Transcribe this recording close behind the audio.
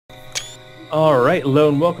Alright, hello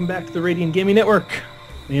and welcome back to the Radian Gaming Network.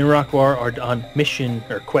 Me and Rokwar are on mission,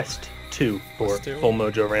 or quest 2 for Quest 2? full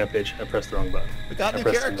Mojo Rampage. I pressed the wrong button. We got new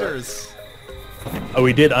characters! Oh,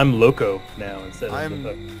 we did. I'm Loco now instead of I'm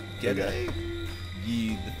the Gede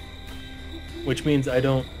Yeed. which means I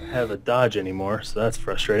don't have a dodge anymore, so that's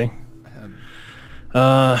frustrating.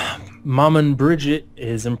 Maman Bridget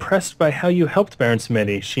is impressed by how you helped Baron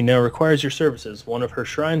Samedi. She now requires your services. One of her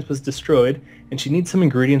shrines was destroyed, and she needs some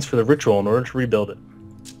ingredients for the ritual in order to rebuild it.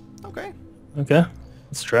 Okay. Okay.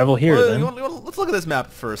 Let's travel here then. Let's look at this map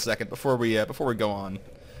for a second before we go on.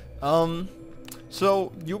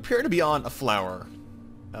 So you appear to be on a flower.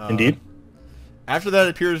 Indeed. After that, it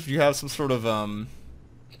appears you have some sort of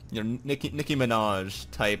Nicki Minaj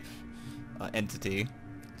type entity.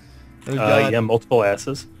 Yeah, multiple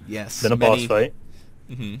asses. Yes. Then a boss fight.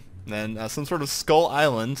 Then some sort of Skull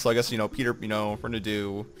Island. So I guess Peter. We're gonna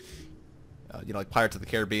do like Pirates of the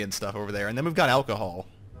Caribbean stuff over there, and then we've got alcohol.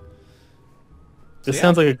 This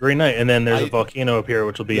sounds like a great night. And then there's a volcano up here,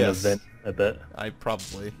 which will be an event, I bet.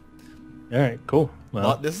 Probably. All right, cool.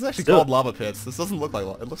 Well, this is actually called lava pits. This doesn't look like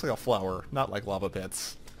it looks like a flower, not like lava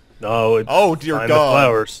pits. No. Oh dear God. The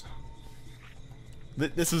flowers.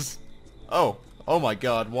 This is. Oh my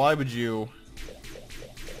God. Why would you?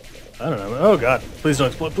 I don't know. Oh God! Please don't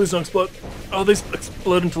explode! Please don't explode! Oh, they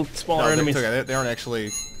explode into smaller enemies. Okay. They aren't actually.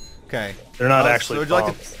 Okay. They're not actually.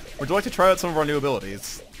 So would you like to try out some of our new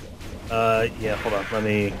abilities? Yeah. Hold on. Let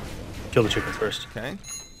me kill the chickens first. Okay.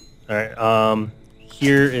 All right.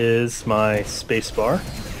 Here is my space bar.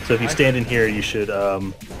 So if you stand in here, you should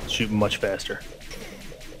shoot much faster.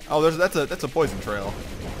 Oh, that's a poison trail.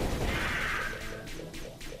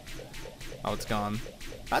 Oh, it's gone.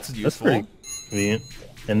 That's useful. That's pretty convenient.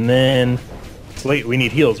 And then, wait, we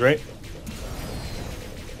need heals, right?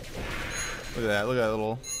 Look at that. Look at that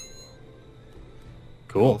little.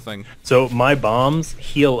 Cool. Little thing. So my bombs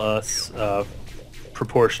heal us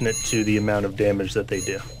proportionate to the amount of damage that they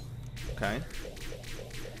do. Okay.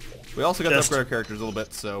 We also got to upgrade our characters a little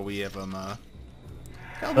bit, so we have them. Oh,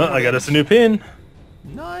 I got us a new pin.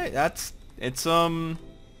 Nice. It's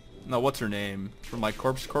no, what's her name from my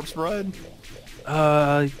corpse bride?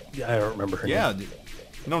 I don't remember her name. Yeah, you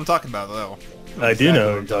know what I'm talking about though. I do know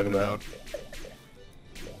what you're talking about.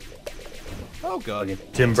 Oh God.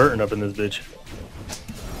 Fucking Tim Burton up in this bitch.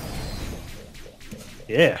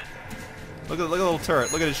 Yeah. Look at the little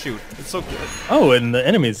turret. Look at it shoot. It's so good. Oh, and the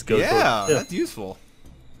enemies go. Yeah, that's useful.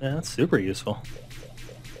 Yeah, that's super useful.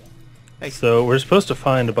 Hey. So we're supposed to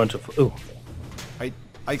find a bunch of. Ooh.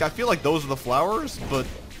 I feel like those are the flowers, but.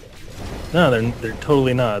 No, they're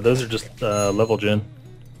totally not. Those are just level gen.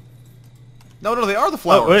 No, they are the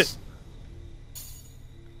flowers. Oh, wait.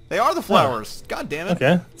 They are the flowers. God damn it.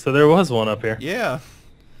 Okay, so there was one up here. Yeah.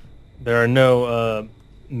 There are no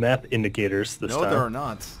map indicators this time. No, there are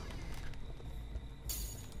not.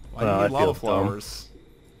 Why do you need lava flowers?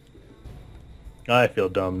 I feel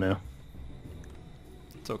dumb now.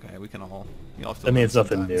 It's okay. We can all. I mean, it's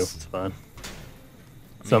nothing new. It's fine.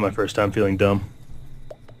 It's not my first time feeling dumb.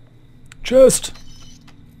 Chest!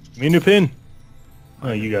 Give me a new pin!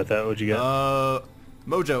 Oh, you got that. What'd you get?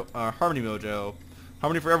 Mojo. Harmony Mojo.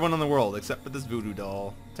 Harmony for everyone in the world, except for this Voodoo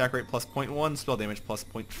doll. Attack rate plus 0.1, spell damage plus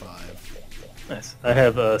 0.5. Nice. I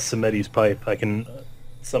have Samedi's pipe. I can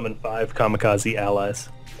summon 5 kamikaze allies.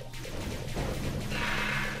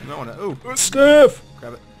 No one. Ooh. Staff!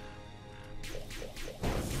 Grab it.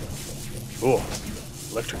 Cool.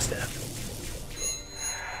 Electric staff.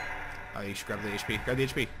 Oh, you should grab the HP. Grab the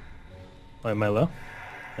HP. Why am I low?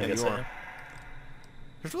 I guess you are.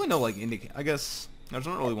 There's really no like I guess there's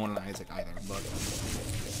not really one in Isaac either, but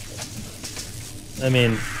I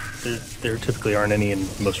mean, there typically aren't any in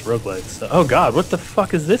most roguelikes. So. Oh God, what the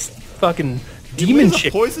fuck is this fucking demon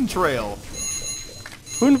chicken? Poison trail.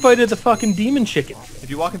 Who invited the fucking demon chicken? If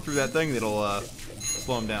you walk in through that thing, it'll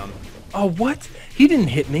slow him down. Oh what? He didn't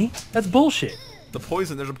hit me. That's bullshit. The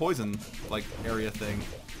poison. There's a poison like area thing.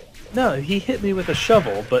 No, he hit me with a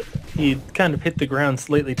shovel, but he kind of hit the ground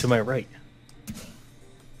slightly to my right.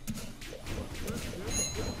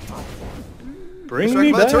 Bring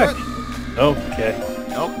me back. Okay.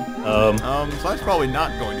 Nope. So that's probably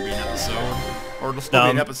not going to be an episode, or it'll still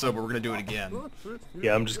be an episode, but we're gonna do it again.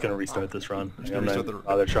 Yeah, I'm just gonna restart this run. I'm not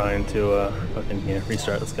bother trying to fucking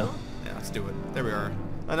restart. Let's go. Yeah, let's do it. There we are.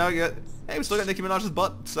 And now we got. Hey, we still got Nicki Minaj's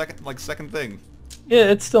butt. Second thing. Yeah,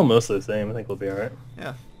 it's still mostly the same. I think we'll be alright.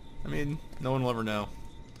 Yeah. I mean, no one will ever know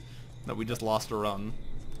that we just lost a run.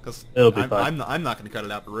 Cause it'll be fine. I'm not gonna cut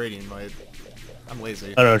it out for Radian, but I'm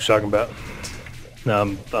lazy. I don't know what you're talking about.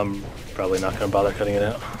 No, I'm probably not gonna bother cutting it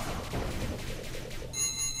out.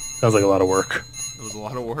 Sounds like a lot of work. It was a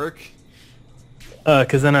lot of work.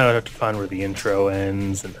 Because then I would have to find where the intro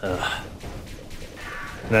ends, and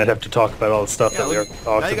I'd have to talk about all the stuff that we already talked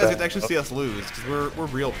about. Now you guys get to actually see us lose, because we're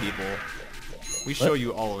real people. We show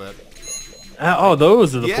you all of it. Oh,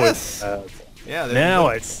 those are the yes! poison. Yeah, Now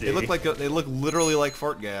I see. They look literally like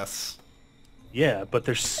fart gas. Yeah, but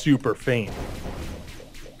they're super faint.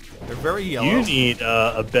 They're very yellow. You need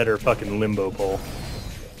a better fucking limbo pole.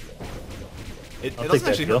 That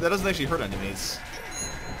doesn't actually hurt enemies.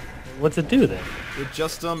 What's it do then? It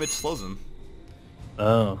just it slows them.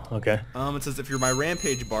 Oh, okay. It says if my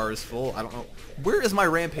rampage bar is full, I don't know. Where is my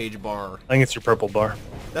rampage bar? I think it's your purple bar.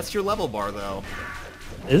 That's your level bar though.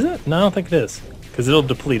 Is it? No, I don't think it is. Because it'll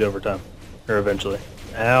deplete over time. Or eventually.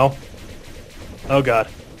 Ow. Oh god.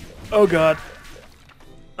 Oh god.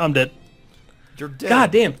 I'm dead. You're dead.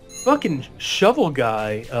 God damn. Fucking shovel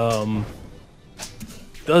guy,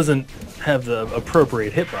 doesn't have the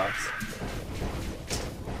appropriate hitbox.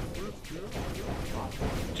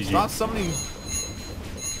 GG. Stop summoning.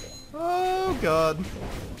 Oh god.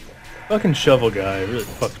 Fucking shovel guy really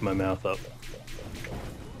fucked my mouth up.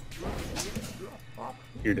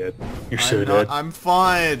 You're dead. You're so dead. I'm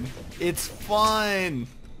fine. It's fine.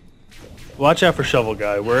 Watch out for shovel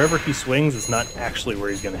guy. Wherever he swings is not actually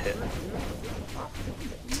where he's gonna hit.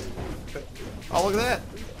 Oh, look at that.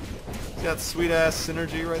 See that sweet ass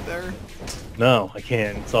synergy right there? No, I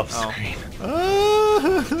can't. It's off screen.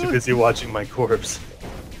 Too busy watching my corpse.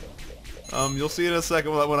 You'll see in a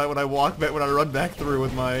second when I walk back, when I run back through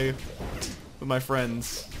with my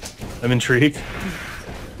friends. I'm intrigued.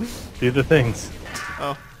 Do the things.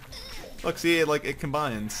 Oh, look, see it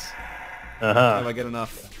combines. Uh-huh. If I get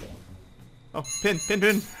enough. Oh, pin.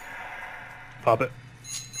 Pop it.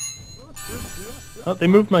 Oh, they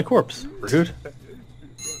moved my corpse. Rude.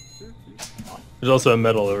 There's also a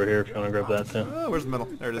medal over here if you want to grab that too. Oh, where's the medal?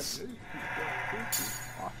 There it is.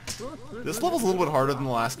 This level's a little bit harder than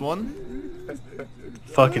the last one.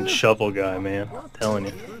 Fucking shovel guy, man. I'm telling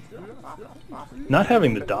you. Not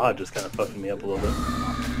having the dodge is kind of fucking me up a little bit.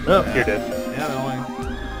 Oh, you're dead. Yeah, no.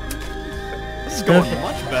 This is going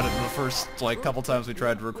much better than the first couple times we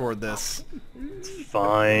tried to record this. It's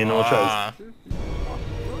fine. We'll try to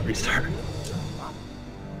restart.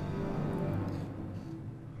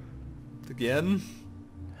 Again?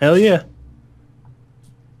 Hell yeah.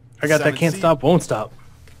 I got that can't stop, won't stop.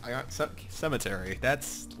 I got cemetery.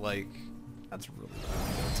 That's really good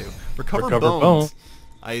too. Recover bone. bones.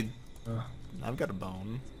 I've got a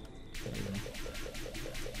bone.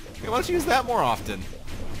 Hey, why don't you use that more often?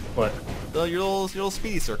 What? Your little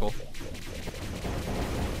speedy circle.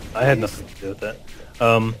 I had nothing to do with that.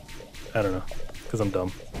 I don't know. Because I'm dumb.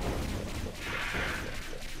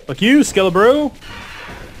 Fuck you, Skelebro!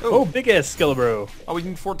 Oh, big ass Skelebro! Oh, we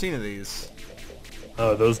need 14 of these.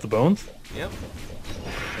 Oh, those the bones? Yep.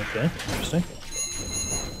 Okay, interesting.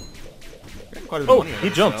 Quite a bit Oh, of money he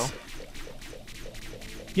jumps! So.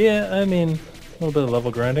 Yeah, I mean, a little bit of level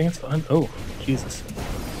grinding, it's fine. Oh, Jesus.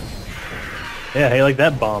 Yeah, hey, like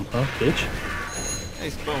that bomb, huh, bitch?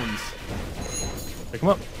 Nice bones. Pick him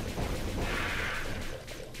up.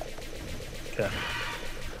 Okay.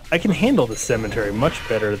 I can handle the cemetery much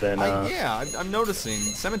better than, yeah, I'm noticing.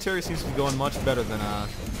 Cemetery seems to be going much better than,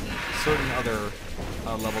 certain other,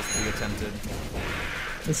 levels to be attempted.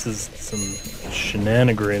 This is some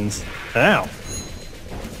shenanigans. Ow!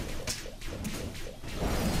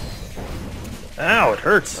 Ow, it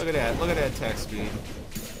hurts! Look at that attack speed.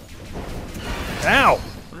 Ow! I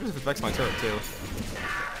wonder if it affects my turret, too.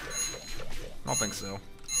 I don't think so.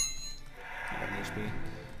 HP.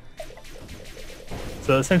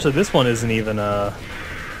 So essentially this one isn't even,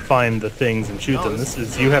 find the things and shoot them. This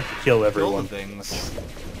is, you have to kill everyone. Kill the things.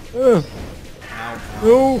 Ow.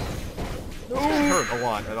 No! No! That hurt a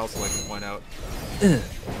lot, I'd also like to point out. I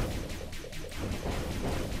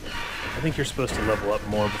think you're supposed to level up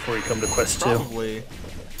more before you come to Quest 2. Probably.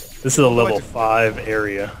 This is a level 5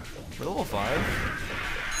 area. We're level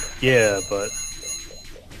 5? Yeah, but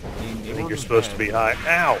I think you're supposed to be high.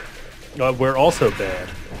 Ow! We're also bad.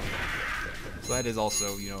 So that is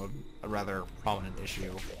also, you know, a rather prominent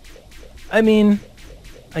issue. I mean,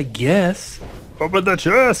 I guess. Open the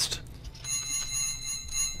chest!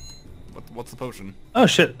 What's the potion? Oh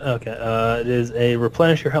shit, okay. It is a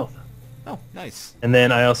replenish your health. Oh, nice. And then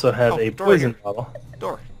I also have a door poison here. bottle.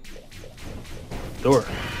 Door.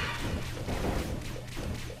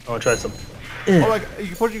 I want to try some. Oh,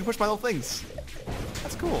 you can push my little things.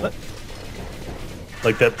 That's cool. What?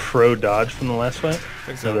 Like that pro dodge from the last fight? I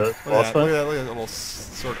think so. The Look boss at fight? that little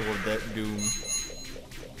circle of doom.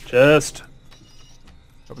 Chest.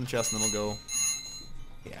 Open the chest and then we'll go...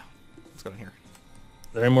 Yeah. Let's go in here.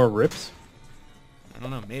 Are there any more rips? I don't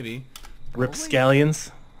know, maybe. Rip Probably?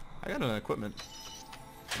 scallions. I got an equipment.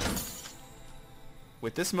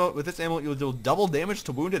 With this amulet, you'll deal double damage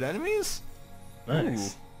to wounded enemies?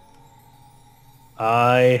 Nice. Ooh.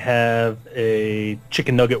 I have a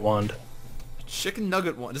chicken nugget wand. Chicken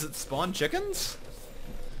nugget one. Does it spawn chickens?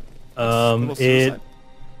 It. Suicide.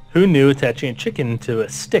 Who knew attaching a chicken to a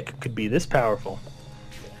stick could be this powerful?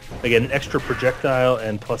 I get an extra projectile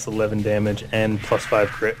and plus 11 damage and plus 5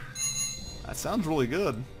 crit. That sounds really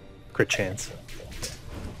good. Crit chance.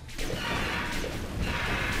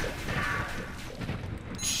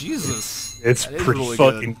 Jesus. It's that is pretty really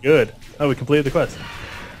fucking good. Oh, we completed the quest.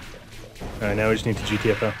 Alright, now we just need to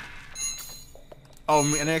GTFO.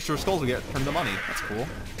 Oh, and extra skulls we get turned to money. That's cool.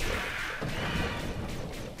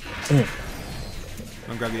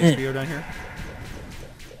 Wanna grab the HP down here?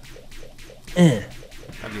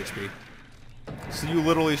 Grab the HP. So you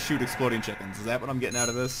literally shoot exploding chickens. Is that what I'm getting out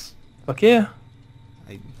of this? Fuck yeah.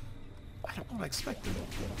 I don't know what I expected.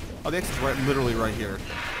 Oh, the exit's literally right here.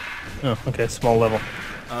 Oh, okay, small level.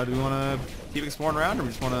 Do we want to keep exploring around, or we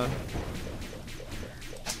just want to...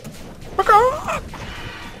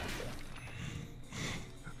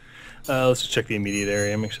 Let's just check the immediate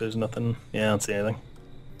area, make sure there's nothing. Yeah, I don't see anything.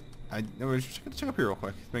 No, check up here real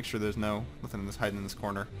quick. Make sure there's nothing in this hiding in this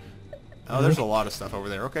corner. Oh, there's a lot of stuff over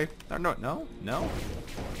there. Okay. No.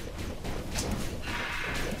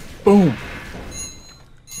 Boom!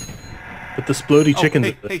 But the splody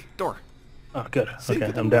chickens... Hey, door. Oh, good. See, Okay,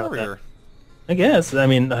 get I'm the down with warrior. that. I guess. I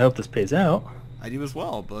mean, I hope this pays out. I do as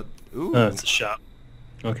well, but... Ooh. Oh, it's a shop.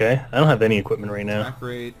 Okay, I don't have any equipment right now. Attack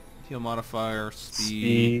rate, heal modifier,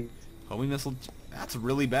 speed, homing missile. That's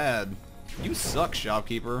really bad. You suck,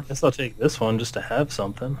 shopkeeper. Guess I'll take this one just to have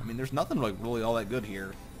something. I mean, there's nothing like really all that good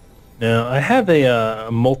here. No, I have a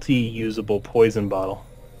multi-usable poison bottle.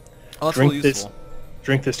 Oh, that's really useful.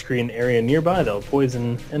 Drink this to create an area nearby that'll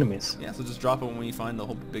poison enemies. Yeah, so just drop it when you find the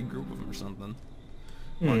whole big group of them or something.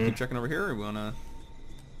 Want to keep checking over here, or we want to...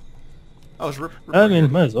 Oh, it's rip I right mean,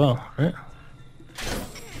 here. might as well, right?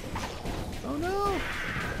 Oh no!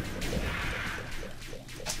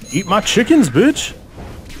 Eat my chickens, bitch!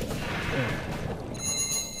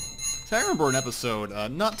 So I remember an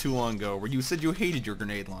episode not too long ago where you said you hated your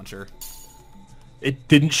grenade launcher. It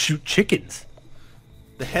didn't shoot chickens.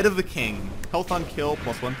 The head of the king. Health on kill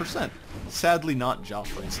plus 1%. Sadly not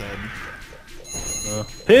Joffrey's head.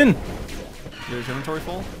 Pin! Your inventory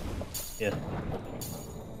full? Yeah.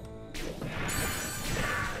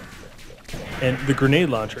 And the grenade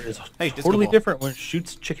launcher is Disco totally ball. different when it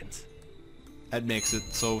shoots chickens. That makes it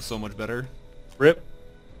so much better. Rip.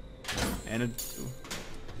 And it... Ooh.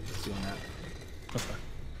 Stealing that. That's fine.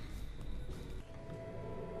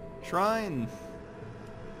 Shrine!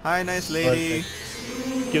 Hi, nice lady!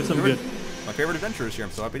 Give some good. My favorite adventure is here.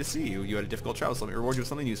 I'm so happy to see you. You had a difficult travel, so let me reward you with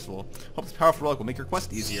something useful. Hope this powerful relic will make your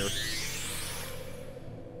quest easier.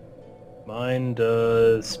 Mine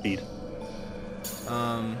does speed.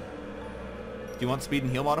 Do you want speed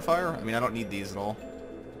and heal modifier? I mean, I don't need these at all.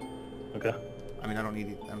 Okay. I mean, I don't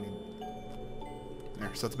need... There,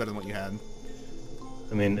 so that's better than what you had.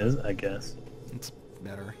 I mean, I guess. It's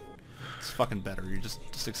better. It's fucking better. You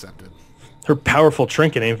just accept it. Her powerful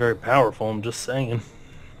trinket ain't very powerful, I'm just saying.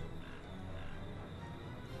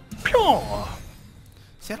 Pyaw!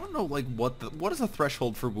 See, I don't know, like, what is the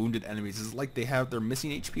threshold for wounded enemies? Is it like they're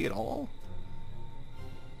missing HP at all?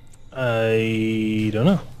 I don't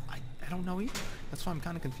know. I don't know either. That's why I'm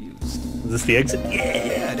kind of confused. Is this the exit?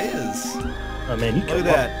 Yeah, it is. Oh man, you Look killed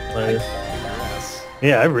at that. that. Yes.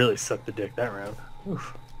 Yeah, I really sucked the dick that round.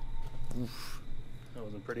 Oof. That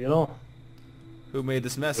wasn't pretty at all. Who made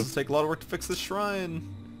this mess? It's take a lot of work to fix this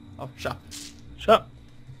shrine. Oh, shop. Shop.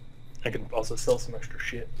 I can also sell some extra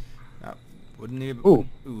shit. Wouldn't need... Ooh.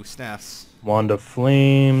 Ooh, snaps. Wand of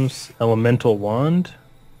Flames, Elemental Wand.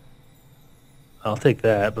 I'll take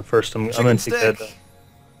that, but first I'm gonna take that.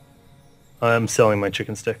 I'm selling my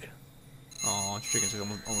chicken stick. Oh, chicken stick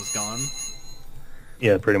almost gone.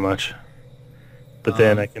 Yeah, pretty much. But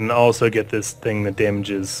then I can also get this thing that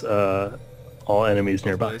damages all enemies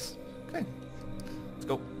nearby. Place. Okay. Let's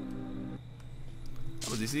go. That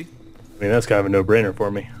was easy. I mean, that's kind of a no-brainer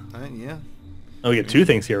for me. Yeah. Oh, we get two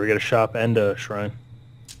things here. We get a shop and a shrine.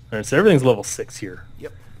 Alright, so everything's level 6 here.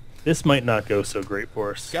 Yep. This might not go so great for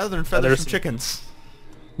us. Gather and feather some chickens.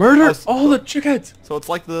 Murder all the chickens! So it's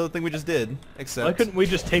like the thing we just did, except... Why couldn't we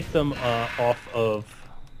just take them off of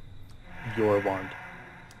your wand?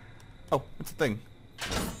 Oh, what's the thing?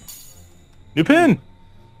 New pin!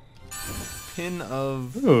 Pin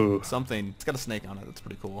of Ooh. something. It's got a snake on it. That's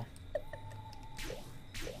pretty cool.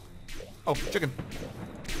 Oh, chicken.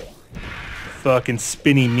 Fucking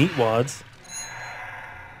spinny meat wads.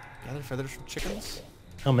 Other feathers from chickens?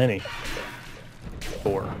 How many?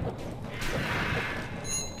 4.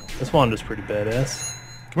 This Wanda's pretty badass.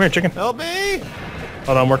 Come here, chicken. Help me!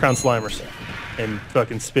 Hold on, work on Slimers. And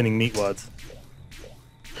fucking spinning meat wads.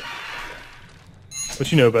 What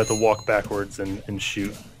you know about the walk backwards and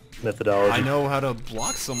shoot methodology? I know how to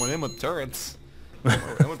block someone in with turrets.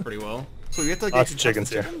 Oh, that went pretty well. So you have to like Lots of actually touch chickens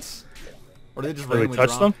the here. chickens? Or do they just Do we randomly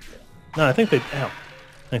touch drop? them? No, I think they... Ow. I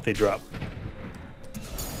think they drop.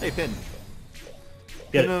 Hey, pin.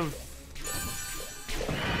 Get Pin it. of...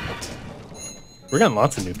 We're getting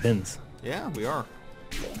lots of new pins. Yeah, we are.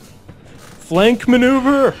 Flank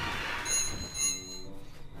maneuver!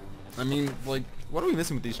 I mean, like, what are we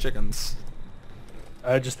missing with these chickens?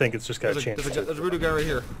 I just think it's just got a There's chance there's to... a Voodoo guy right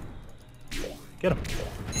here. Get him.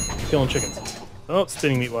 Killing chickens. Oh,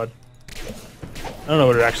 spinning meat wad. I don't know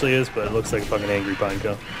what it actually is, but it looks like a fucking angry pine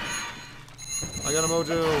cone. I got a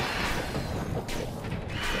Mojo.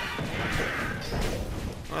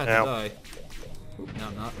 I have Ow. to die. Oop, no,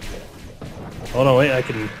 I'm not. Hold on, wait, I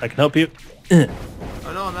can help you. Oh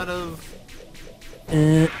no, I'm out of...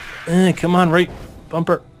 Come on, right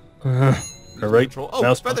bumper. Or right control. Oh,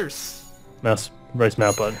 mouse feathers! right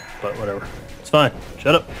mouse button, but whatever. It's fine.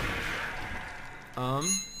 Shut up. I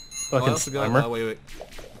Fucking also got... Slimer. wait.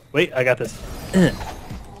 Wait, I got this.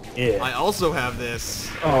 Yeah. I also have this.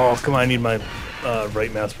 Oh, come on, I need my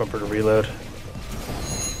right mouse bumper to reload.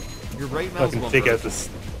 Your right mouse Fucking bumper. take out this...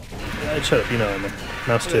 shut up, you know what I mean.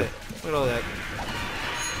 Mouse Look 2. at that. Look at all that.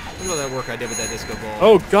 Look at all that work I did with that disco ball.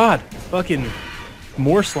 Oh god! Fucking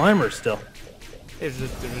more Slimers still. There's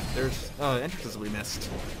entrances we missed.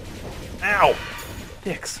 Ow!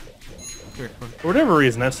 Dicks. Here. For whatever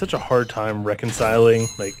reason, I have such a hard time reconciling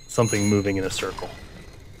like something moving in a circle.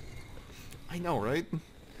 I know, right?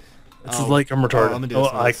 This is like I'm retarded. I'm gonna do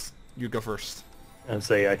Oh, this. You go first. I'd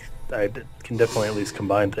say I can definitely at least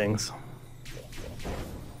combine things.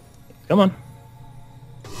 Come on.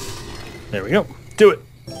 There we go. Do it.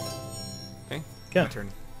 Okay. Yeah. My turn.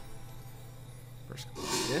 First,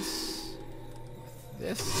 this.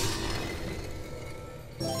 This.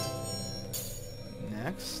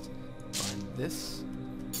 Next, find this.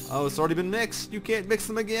 Oh, it's already been mixed. You can't mix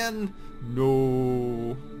them again.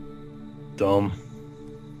 No. Dumb.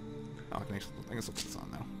 Oh, I guess I'll put this on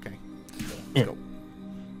now. Okay. Yeah. Let's go.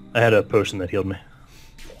 I had a potion that healed me.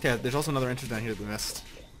 Yeah, there's also another entrance down here that we missed.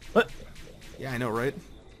 What? Yeah, I know, right?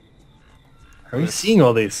 How are you seeing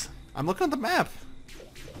all these? I'm looking at the map.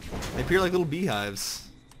 They appear like little beehives.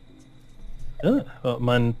 Well,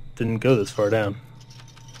 mine didn't go this far down.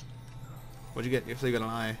 What'd you get? You say you got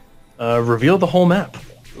an eye. Reveal the whole map.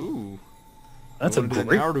 Ooh. That's Do a we wanna do that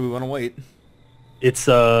great... now, or do we want to wait? It's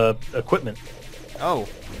equipment, Oh.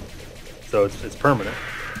 so it's permanent.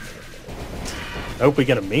 I hope we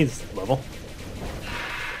get a maze level.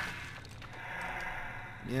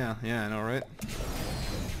 Yeah, I know, right?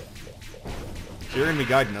 So you're gonna be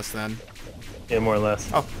guiding us then. Yeah, more or less.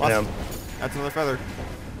 Oh, Yeah, awesome. That's another feather.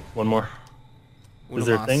 one more. Una Is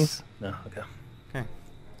there mas. things? No. Okay. Okay.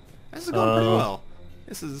 This is going pretty well.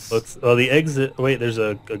 This is... Looks. Oh, the exit. Wait, there's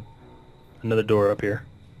another door up here.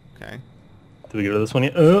 Okay. Did we go to this one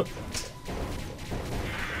yet? Oh.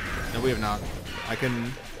 No, we have not. I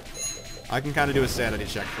can kind of do a sanity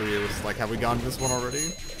check for you. It's like, have we gone to this one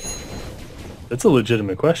already? That's a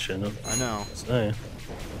legitimate question. I know. Say.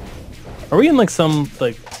 Are we in like some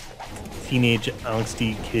like teenage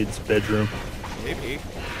angsty kid's bedroom? Maybe.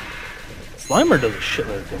 Slimer does a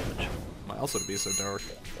shitload of damage. Might also be so dark.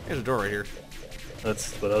 There's a door right here.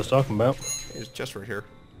 That's what I was talking about. There's a chest right here.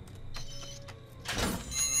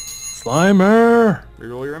 Slimer!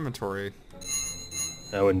 Reroll your inventory.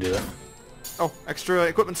 I wouldn't do that. Oh, extra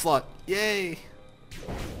equipment slot. Yay!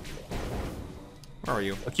 Where are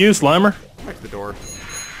you? Fuck you, Slimer! Back to the door.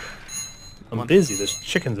 I'm on. busy. There's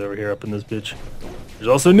chickens over here up in this bitch. There's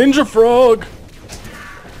also Ninja Frog!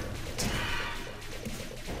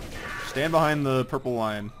 Stand behind the purple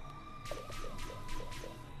line.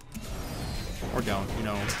 Or don't, you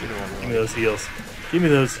know. Either one. Give me those heals. Give me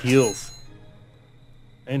those heals.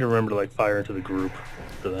 I need to remember to like fire into the group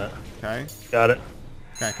for that. Okay. Got it.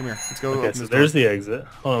 Okay, come here. Let's go Okay, open so this there's door. the exit.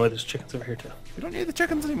 Hold on, wait, there's chickens over here too. We don't need the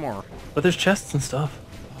chickens anymore. But there's chests and stuff.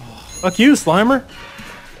 Fuck you, Slimer!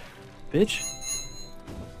 Bitch.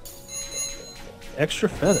 Extra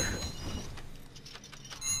feather.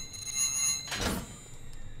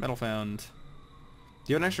 Metal found.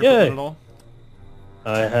 Do you have an extra Yay. equipment at all?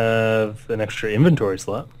 I have an extra inventory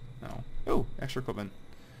slot. No. Oh, extra equipment.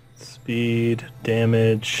 Speed,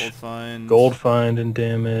 damage, Gold find. gold find and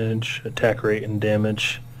damage, attack rate and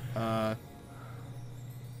damage. I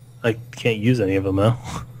can't use any of them though.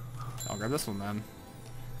 I'll grab this one then.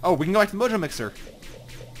 Oh, we can go back to the Mojo Mixer.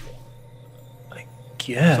 I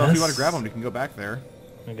guess. So if you want to grab them, you can go back there.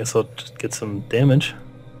 I guess I'll just get some damage.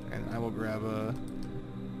 And I will grab a...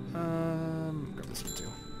 grab this one too.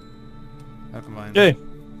 How combined? Okay.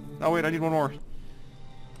 Oh wait, I need one more.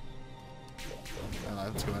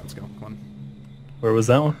 Let's go, let's go, come on. Where was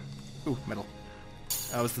that one? Ooh, metal.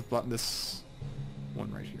 Was this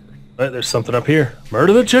one right here. Alright, there's something up here.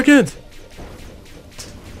 Murder the chickens!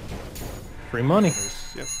 Free money.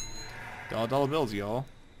 Yep. Dollar bills, y'all.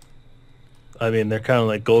 I mean, they're kind of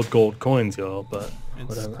like gold coins, y'all, but It's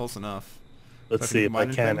whatever. close enough. Let's So see if I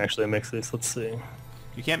combine can anything? actually mix these. Let's see.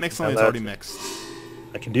 You can't mix something Now that's already that's-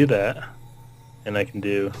 mixed. I can do that. And I can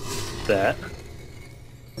do that.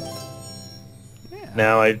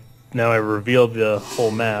 Yeah. Now I revealed the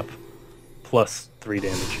whole map plus 3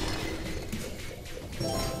 damage.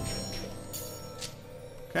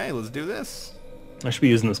 Okay, let's do this. I should be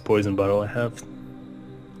using this poison bottle I have.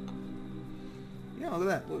 Yeah, look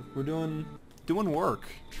at that. Look, we're doing work.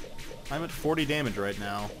 I'm at 40 damage right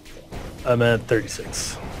now. I'm at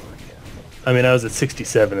 36. I mean, I was at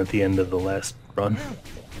 67 at the end of the last run.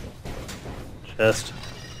 Chest.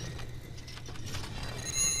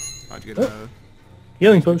 How'd you Oh. get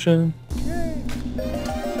Healing potion.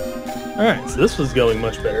 Alright, so this was going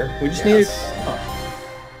much better. We just needed... Yes.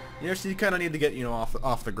 Oh, Yeah, so you kind of need to get, you know,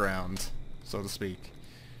 off the ground, so to speak,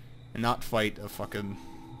 and not fight a fucking.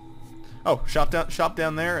 Oh, shop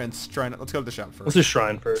down there, and let's go to the shop first. let's do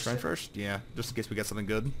shrine first. Shrine first, yeah, just in case we get something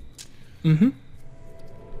good. Mm-hmm.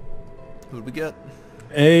 Who did we get?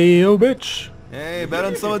 Ayo, bitch. Hey, bet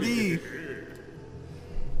on some of these.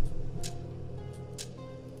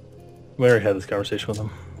 We already had this conversation with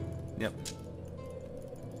him. Yep.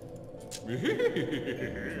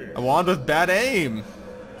 A wand with bad aim.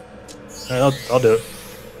 Alright, I'll do it.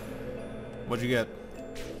 What'd you get?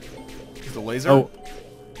 Is it a laser? Oh,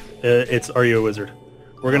 it's Are You a Wizard?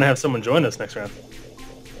 We're gonna have someone join us next round.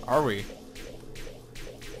 Are we?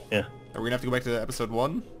 Yeah. Are we gonna have to go back to episode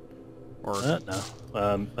 1? Or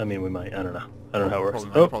No. I mean, we might. I don't know. I don't know how it works.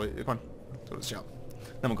 Probably. Come on. Let's go to the shop.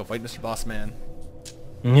 Then we'll go fight Mr. Boss Man.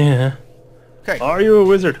 Yeah. Okay. Are you a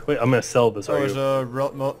wizard? Wait, I'm gonna sell this. Oh, Are there's you? a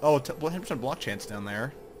 100% block chance down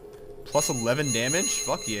there. Plus 11 damage?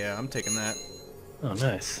 Fuck yeah, I'm taking that. Oh,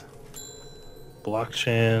 nice. Block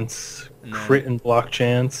chance, And then- crit and block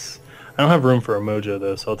chance. I don't have room for a mojo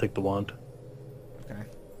though, so I'll take the wand. Okay.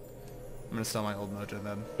 I'm gonna sell my old mojo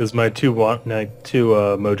then. Because my two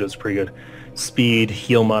mojos are pretty good. Speed,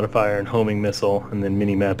 heal modifier, and homing missile, and then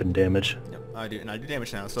mini map and damage. Yep, I do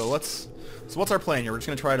damage now. So what's our plan here? We're just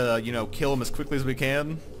gonna try to, you know, kill him as quickly as we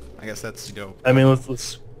can. I guess that's, you know. I mean,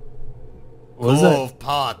 let's. What is that? Glove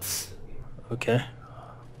pots. Okay.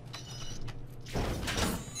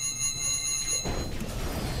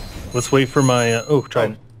 Let's wait for my. Try.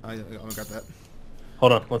 and I got that.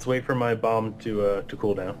 Hold on. Let's wait for my bomb to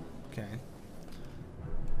cool down. Okay.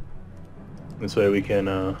 This way we can.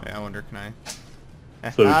 Yeah, I wonder, can I?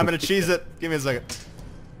 So we I'm can- gonna cheese it. Give me a second.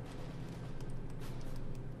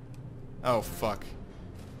 Oh fuck.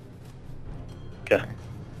 Okay.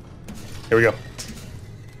 Here we go.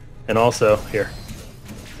 And also here,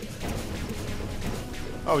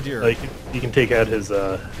 Oh dear. you can take out his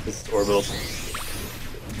orbitals.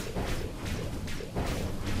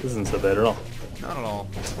 This isn't so bad at all. Not at all.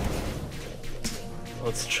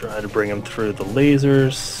 Let's try to bring him through the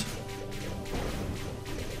lasers.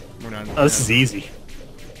 We're not. Oh, this is easy.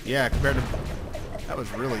 Yeah, compared to that was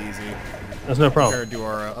really easy There's no problem. compared to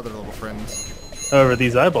our other little friends. However,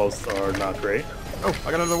 these eyeballs are not great. Oh,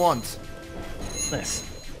 I got another wand. Nice.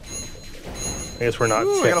 I guess we're not.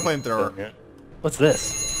 Ooh, I got a checking flamethrower. yet. What's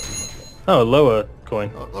this? Oh, a Loa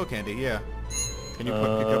coin. Oh, low candy, yeah. Can you pick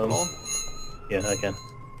it up at all? Yeah, I can.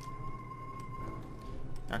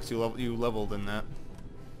 Actually, you leveled in that.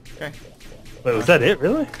 Okay. Wait, was that it?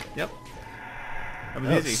 Really? Yep. That was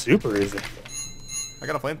That was easy. super easy. I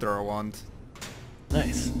got a flamethrower wand.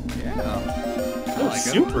 Nice. Yeah. That I was like it.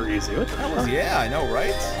 super easy. What the That hell? was, yeah, I know,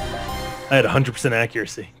 right? I had 100%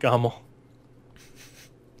 accuracy. Gommel.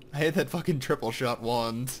 I had that fucking triple shot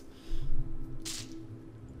wand.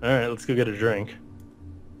 Alright, let's go get a drink.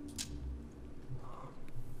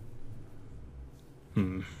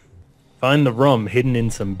 Find the rum hidden in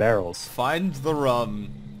some barrels. Find the rum.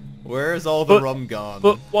 Where's all the rum gone?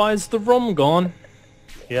 But why's the rum gone?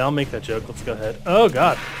 Yeah, I'll make that joke. Let's go ahead. Oh,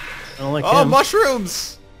 God. I don't like Oh, him.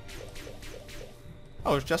 mushrooms!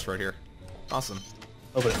 Oh, it's just right here. Awesome.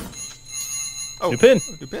 Open it. Oh, New pin.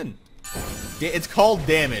 New pin. It's called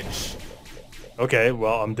damage. Okay,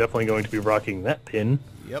 well, I'm definitely going to be rocking that pin.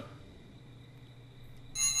 Yep.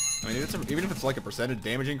 I mean, even if it's like a percentage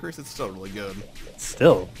damage increase, it's still really good.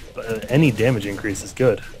 Still, any damage increase is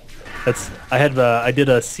good. I did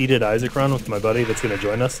a seated Isaac run with my buddy that's gonna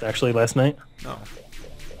join us actually last night. No.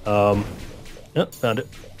 Yep, found it.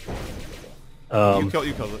 You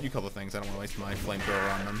kill the things. I don't want to waste my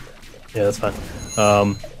flamethrower on them. Yeah, that's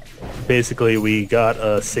fine. Basically, we got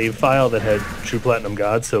a save file that had True Platinum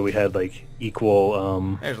God, so we had like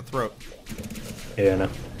equal. There's a throat. Yeah, no,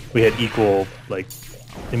 we had equal like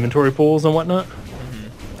inventory pools and whatnot.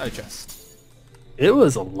 A chest. It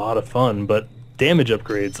was a lot of fun, but damage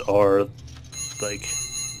upgrades are like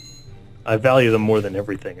I value them more than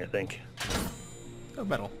everything. I think. Oh,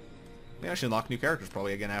 metal. We actually unlock new characters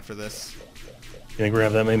probably again after this. You think we're gonna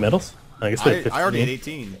have that many medals? I guess we had 15. I already had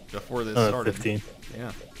 18 before this started. 15.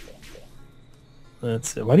 Yeah.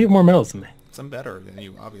 That's it. Why do you have more medals than me? I'm better than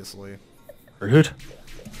you, obviously. Rude.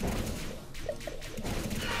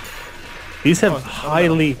 These have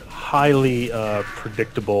highly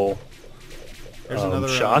predictable There's another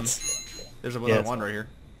shots. There's another wand right here.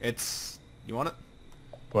 It's... You want it?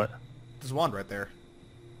 What? There's a wand right there.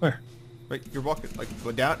 Where? Right, you're walking, like,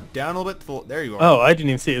 go down a little bit. There you are. Oh, I didn't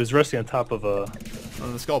even see it. It was resting on top of a...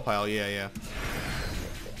 On the skull pile, yeah.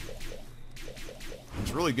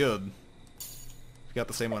 It's really good. You got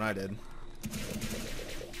the same one I did.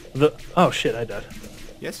 Oh shit, I died.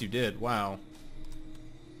 Yes, you did. Wow.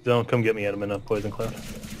 Don't come get me out of enough poison cloud.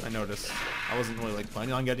 I noticed. I wasn't really like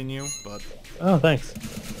planning on getting you, but... Oh, thanks.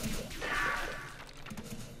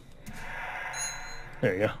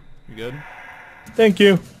 There you go. You good? Thank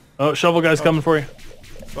you. Oh, shovel guy's coming for you.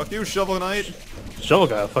 Fuck you, Shovel Knight. Shovel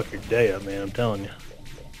guy will fuck your day up, man. I'm telling you.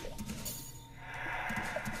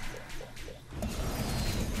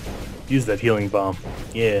 Use that healing bomb.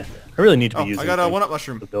 Yeah, I really need to be using. I got a one-up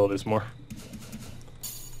mushroom. Abilities more.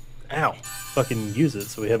 Ow! Fucking use it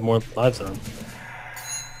so we have more lives on.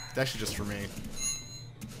 It's actually just for me.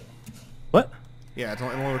 What? Yeah, it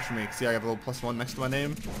only works for me. See, I have a little +1 next to my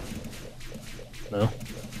name. No.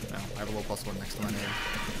 No, I have a little +1 next to my name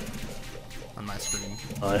on my screen.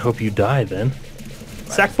 I hope you die then.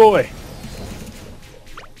 Sack boy.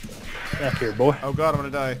 Back here, boy. Oh god, I'm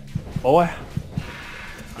gonna die. Boy.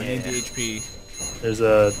 I need the HP. There's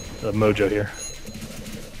a Mojo here.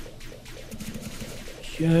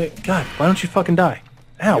 God, why don't you fucking die?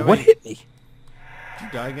 Ow, what hit me? Did you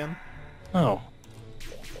die again? Oh.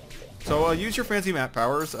 So, use your fancy map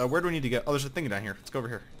powers. Where do we need to get? Oh, there's a thing down here. Let's go over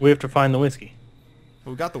here. We have to find the whiskey.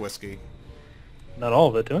 We got the whiskey. Not all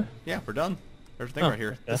of it, do we? Yeah, we're done. There's a thing right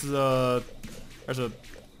here. Okay. This is a... There's a...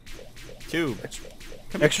 tube.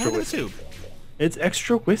 Come Extra into the whiskey. tube. It's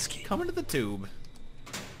extra whiskey. Come into the tube.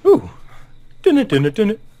 Ooh. Dun it, dun it, dun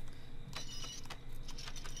it.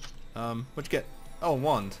 What'd you get? Oh, a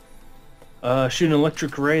wand. Shoot an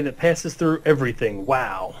electric ray that passes through everything.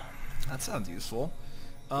 Wow. That sounds useful.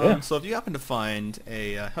 Yeah. So if you happen to find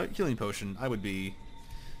a healing potion, I would be...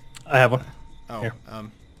 I have one. Oh, Here. oh,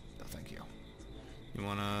 thank you. You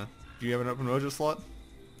wanna... Do you have an open Mojo slot?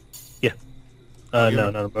 Yeah. No,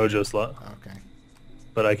 not a Mojo slot. Okay.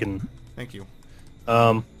 But I can... Thank you.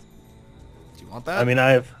 Do you want that? I mean,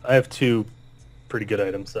 I have two pretty good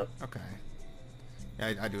items, so... Okay.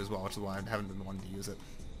 Yeah, I do as well, which is why I haven't been wanting to use it.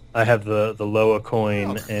 I have the Loa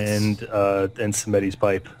coin nice. and Samedi's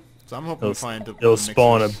pipe. So I'm hoping to find... It'll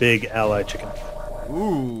spawn a big ally chicken.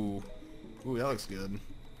 Ooh. Ooh, that looks good.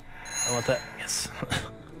 I want that. Yes. Yeah,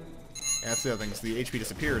 that's the other thing. So the HP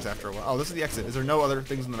disappears after a while. Oh, this is the exit. Is there no other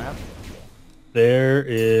things in the map? There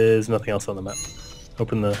is nothing else on the map.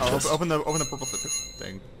 Open the chest. Open the purple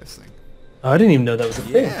thing. This thing. Oh, I didn't even know that was a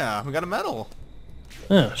thing. Yeah, we got a medal.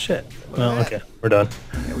 Oh, shit. Well, that. okay. We're done.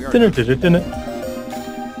 Yeah, we are Dinner, done. dinner.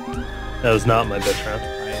 That was not my best round.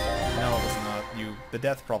 No, it was not. The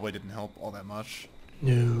death probably didn't help all that much.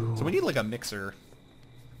 No. So we need like a mixer.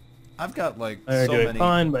 I've got like I so do it many.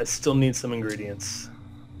 fine, but I still need some ingredients.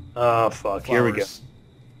 Oh, fuck. Flowers. Here we go.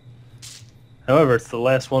 However, it's the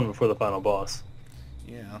last one before the final boss.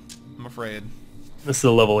 Yeah, I'm afraid. This is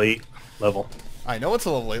a level 8 level. I know it's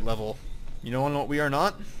a level 8 level. You know what we are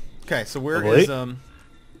not? Okay, so where Level is 8?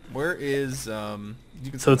 where is you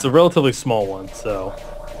can So it's a relatively small one, so...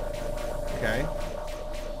 Okay.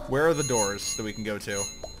 Where are the doors that we can go to?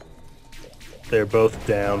 They're both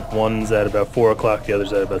down. One's at about 4 o'clock, the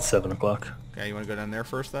other's at about 7 o'clock. Okay, you want to go down there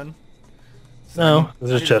first then? No,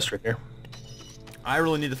 there's a chest right here. I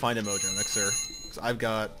really need to find a Mojo mixer. 'Cause I've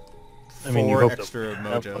got I mean, you four hope to extra have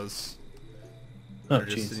one. Mojos. Oh, They're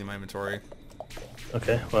just jeez. sitting in my inventory.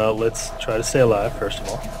 Okay, well, let's try to stay alive, first of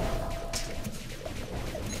all.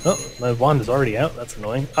 Oh, my wand is already out. That's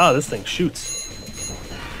annoying. Ah, this thing shoots.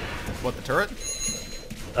 What, the turret?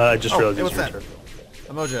 I just realized hey, it was what's your that? turn.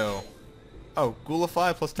 A mojo. Oh,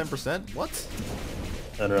 Ghoulify plus 10%? What?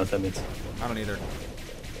 I don't know what that means. I don't either.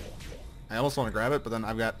 I almost want to grab it, but then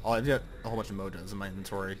I've got a whole bunch of mojos in my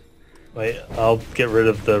inventory. Wait, I'll get rid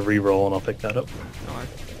of the reroll and I'll pick that up. No,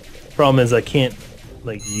 Problem is I can't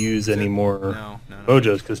like use any more no.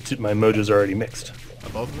 mojos because my mojos are already mixed.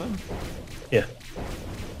 Both of them? Yeah.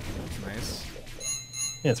 Nice.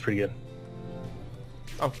 Yeah, it's pretty good.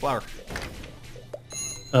 Oh, flower.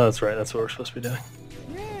 Oh, that's right. That's what we're supposed to be doing.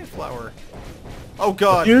 Yay, flower. Oh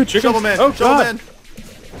god! You chickens. Shovel man! Oh, Shovel God. man!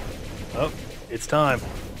 Oh, it's time.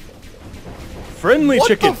 Friendly What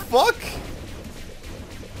chicken. the fuck?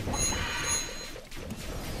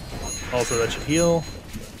 Also, that should heal.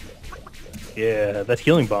 Yeah, that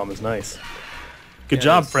healing bomb is nice. Good Yeah,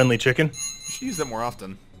 job, it is. friendly chicken. You should use that more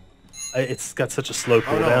often. It's got such a slow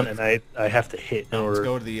Oh, no. cooldown, and I have to hit in Let's order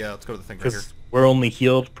go to the thing right here. because we're only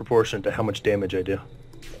healed proportionate to how much damage I do.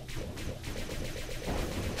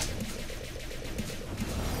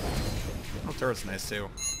 Oh, turret's nice too.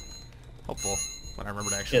 Helpful when I remember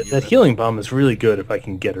to actually Yeah, use that it. healing bomb is really good if I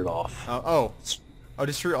can get it off. Oh,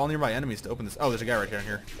 destroy all nearby enemies to open this. Oh, there's a guy right down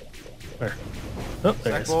here. Where? Oh,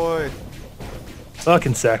 there it is. Sackboy.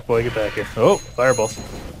 Fucking Sackboy, get back here. Oh, fireballs.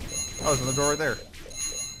 Oh, there's another door right there.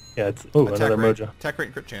 Yeah, it's another rate, mojo. attack rate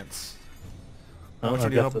and crit chance. Oh, Which I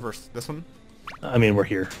one do you got open the- first? This one? I mean, we're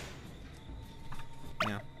here.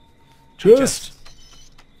 Yeah. Just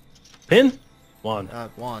pin wand.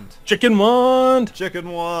 Wand. Chicken wand.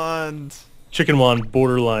 Chicken wand. Chicken wand,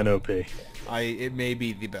 borderline OP. It may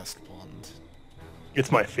be the best wand.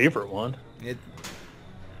 It's my favorite wand. It.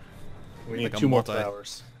 We need Like a 2 more multi-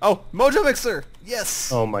 flowers. Oh, Mojo Mixer!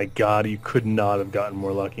 Yes! Oh my god, you could not have gotten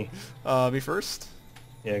more lucky. Me first?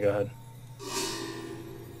 Yeah, go ahead.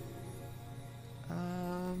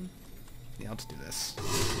 Yeah, I'll just do this.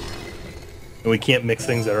 And we can't mix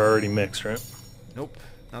things that are already mixed, right? Nope.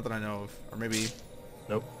 Not that I know of. Or maybe...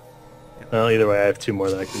 Nope. Yeah. Well, either way, I have 2 more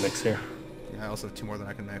that I can mix here. Yeah, I also have 2 more than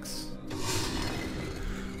I can mix.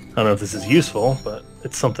 I don't know if this is useful, but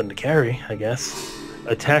it's something to carry, I guess.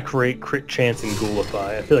 Attack rate, crit chance, and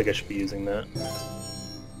Ghoulify. I feel like I should be using that.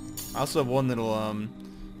 I also have one that'll,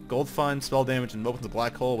 gold find, spell damage, and opens a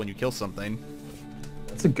black hole when you kill something.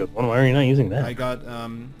 That's a good one. Why are you not using that? I got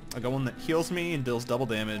one that heals me and deals double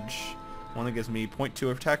damage. One that gives me 0.2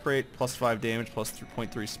 attack rate, plus 5 damage, plus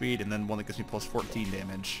 0.3 speed, and then one that gives me plus 14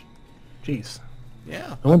 damage. Jeez.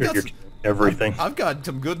 Yeah. I wonder I've if you're got doing everything. I've got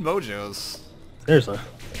some good mojos. Seriously.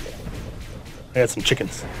 I got some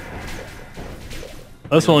chickens.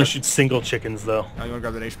 I also only shoot single chickens, though. Oh, you want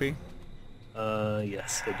to grab that HP?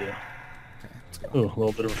 Yes, I do. Okay, let's go. Ooh, a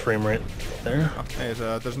little bit of a frame rate there. Oh, hey,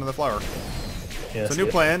 there's another flower. Yeah, So see new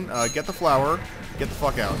it. plan, get the flower, get the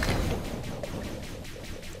fuck out.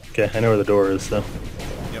 Okay, I know where the door is, so.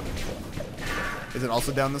 Yep. Is it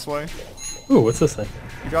also down this way? Ooh, what's this thing?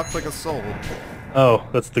 You dropped like a soul. Oh,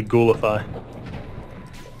 that's the Ghoulify.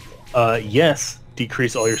 Yes,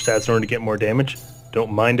 decrease all your stats in order to get more damage.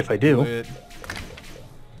 Don't mind if I do. It.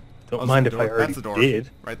 Don't Oh, mind that's if the I door. already That's the door. did.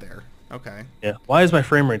 Right there. Okay. Yeah. Why is my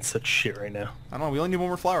frame rate such shit right now? I don't know, we only need one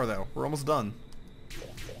more flower though. We're almost done.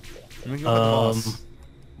 And we can go with the boss.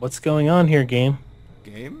 What's going on here, game?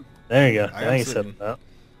 Game? There you go. I Now am you set sitting- it up.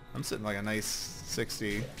 I'm sitting like a nice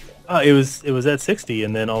 60. Oh, it was at 60,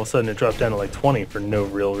 and then all of a sudden it dropped down to like 20 for no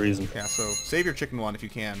real reason. Yeah, so save your chicken one if you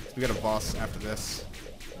can. We got a boss after this.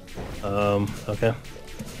 Okay.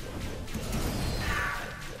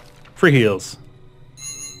 Free heals.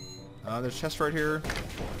 There's a chest right here.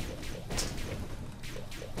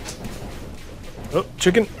 Oh,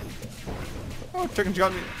 chicken. Oh, chicken's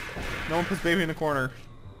got me. No one puts baby in the corner.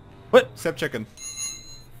 What? Except chicken.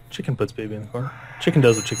 Chicken puts baby in the corner. Chicken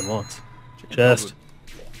does what chicken wants. Chicken Chest. does it.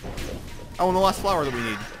 Oh, and the last flower that we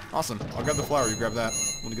need. Awesome. I'll grab the flower. You grab that.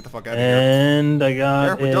 I'm gonna get the fuck out of here. And I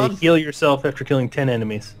got There, we're a done. heal yourself after killing 10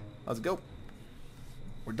 enemies. Let's go.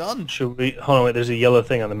 We're done. Should we... Hold on, wait. There's a yellow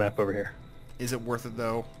thing on the map over here. Is it worth it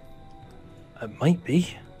though? It might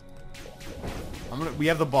be. We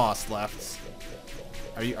have the boss left.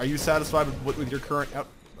 Are you satisfied with your current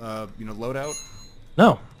loadout?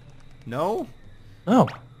 No. No? No.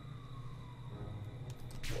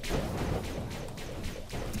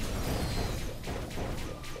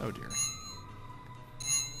 Oh dear.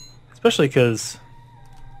 Especially because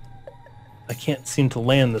I can't seem to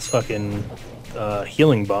land this fucking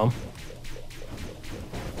healing bomb.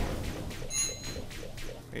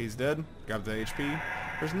 Okay, he's dead. Grab the HP.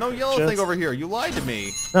 There's no yellow Chest. thing over here. You lied to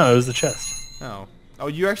me. No, it was the chest. Oh. Oh,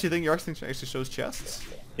 you actually think your actually shows chests?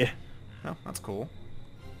 Yeah. Oh, that's cool.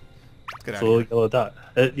 Let's get It's out a of little here. yellow dot.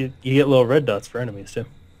 You get little red dots for enemies too.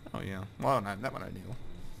 Oh yeah. Well, that one I knew.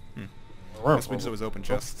 I guess we just always open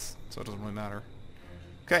chests, so it doesn't really matter.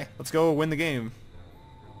 Okay, let's go win the game.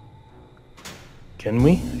 Can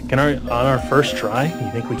we? On our first try?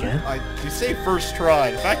 You think we can? You say first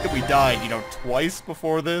try. The fact that we died, twice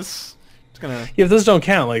before this, it's gonna... Yeah, if those don't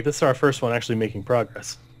count, like, this is our first one actually making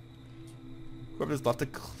progress. Whoever's left a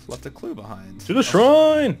clue behind. To the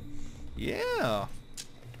shrine! Yeah.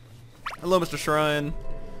 Hello, Mr. Shrine.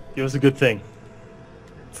 Give us a good thing.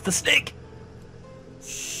 It's the snake!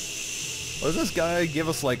 What does this guy give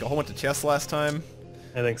us, like, a whole bunch of chests last time?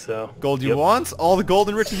 I think so. Gold you want? All the gold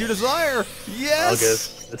and riches you desire! Yes! I'll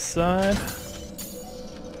get this side.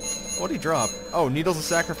 What did he drop? Oh, Needles of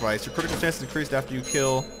Sacrifice. Your critical chance is increased after you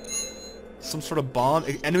kill some sort of bomb.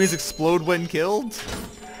 Enemies explode when killed?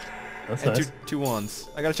 That's and nice. two ones.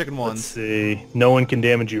 I gotta check in ones. Let's see. No one can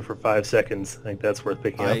damage you for 5 seconds. I think that's worth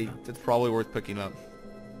picking up. That's probably worth picking up.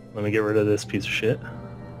 Let me get rid of this piece of shit.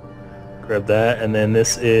 Grab that, and then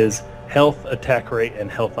this is health, attack rate,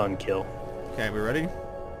 and health on kill. Okay, we ready?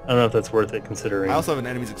 I don't know if that's worth it considering... I also have an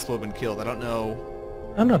enemies explode when killed. I don't know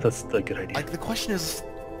if that's a good idea. Like, the question is...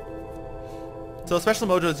 So special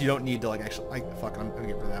mojos you don't need to, like, actually... fuck, I'm gonna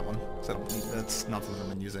get rid of that one. Because that's not something I've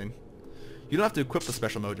been using. You don't have to equip the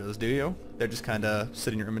special mojos, do you? They're just kind of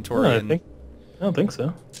sit in your inventory I don't think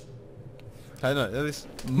so. I don't know, at least...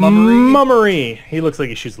 Mummery! He looks like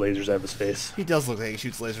he shoots lasers out of his face. He does look like he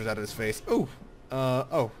shoots lasers out of his face. Ooh!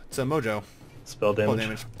 It's a mojo. Spell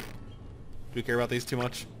damage. Do we care about these too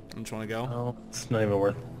much? I just want to go. Oh, it's not even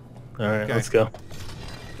worth it. Alright, let's go.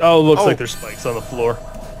 Oh, looks like there's spikes on the floor.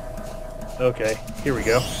 Okay, here we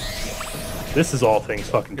go. This is all things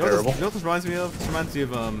fucking terrible. You know what this reminds me of? This reminds me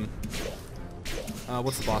of,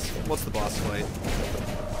 what's the boss fight?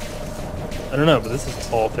 I don't know, but this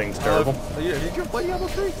is all things terrible. Did you play Diablo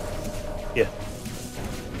 3? Yeah.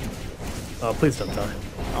 Oh, please don't die.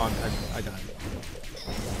 Oh, I died.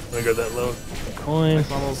 Let me grab that low coin. Nice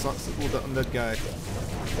little undead guy.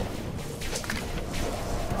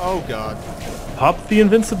 Oh god. Pop the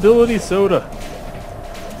invincibility soda.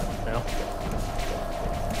 Now.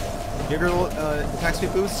 Give her a little attack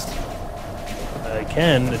speed boost. I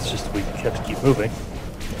can, it's just we have to keep moving.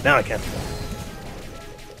 Now I can.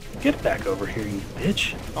 Get back over here, you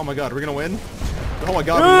bitch. Oh my god, are we gonna win? Oh my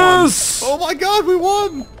god, yes! we won! Oh my god, we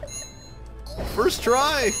won! First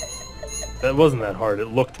try! That wasn't that hard. It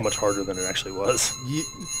looked much harder than it actually was.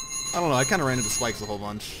 I don't know, I kind of ran into spikes a whole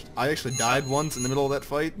bunch. I actually died once in the middle of that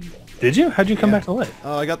fight. Did you? How'd you come back to life?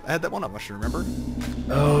 I had that one up, I should remember.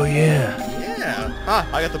 Oh, yeah. Yeah! Ah,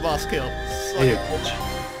 I got the boss kill. Hey, bitch.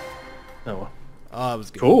 Oh, well. That was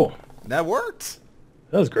good. Cool. That worked!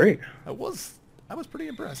 That was great. I was pretty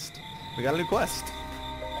impressed. We got a new quest.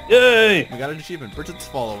 Yay! We got an achievement, Bridget's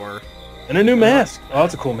follower. And a new mask. Oh,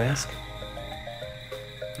 that's a cool mask.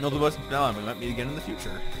 No, the most done. We might meet again in the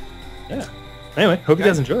future. Yeah. Anyway, hope you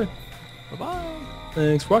guys enjoyed. Bye-bye.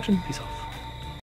 Thanks for watching. Peace out.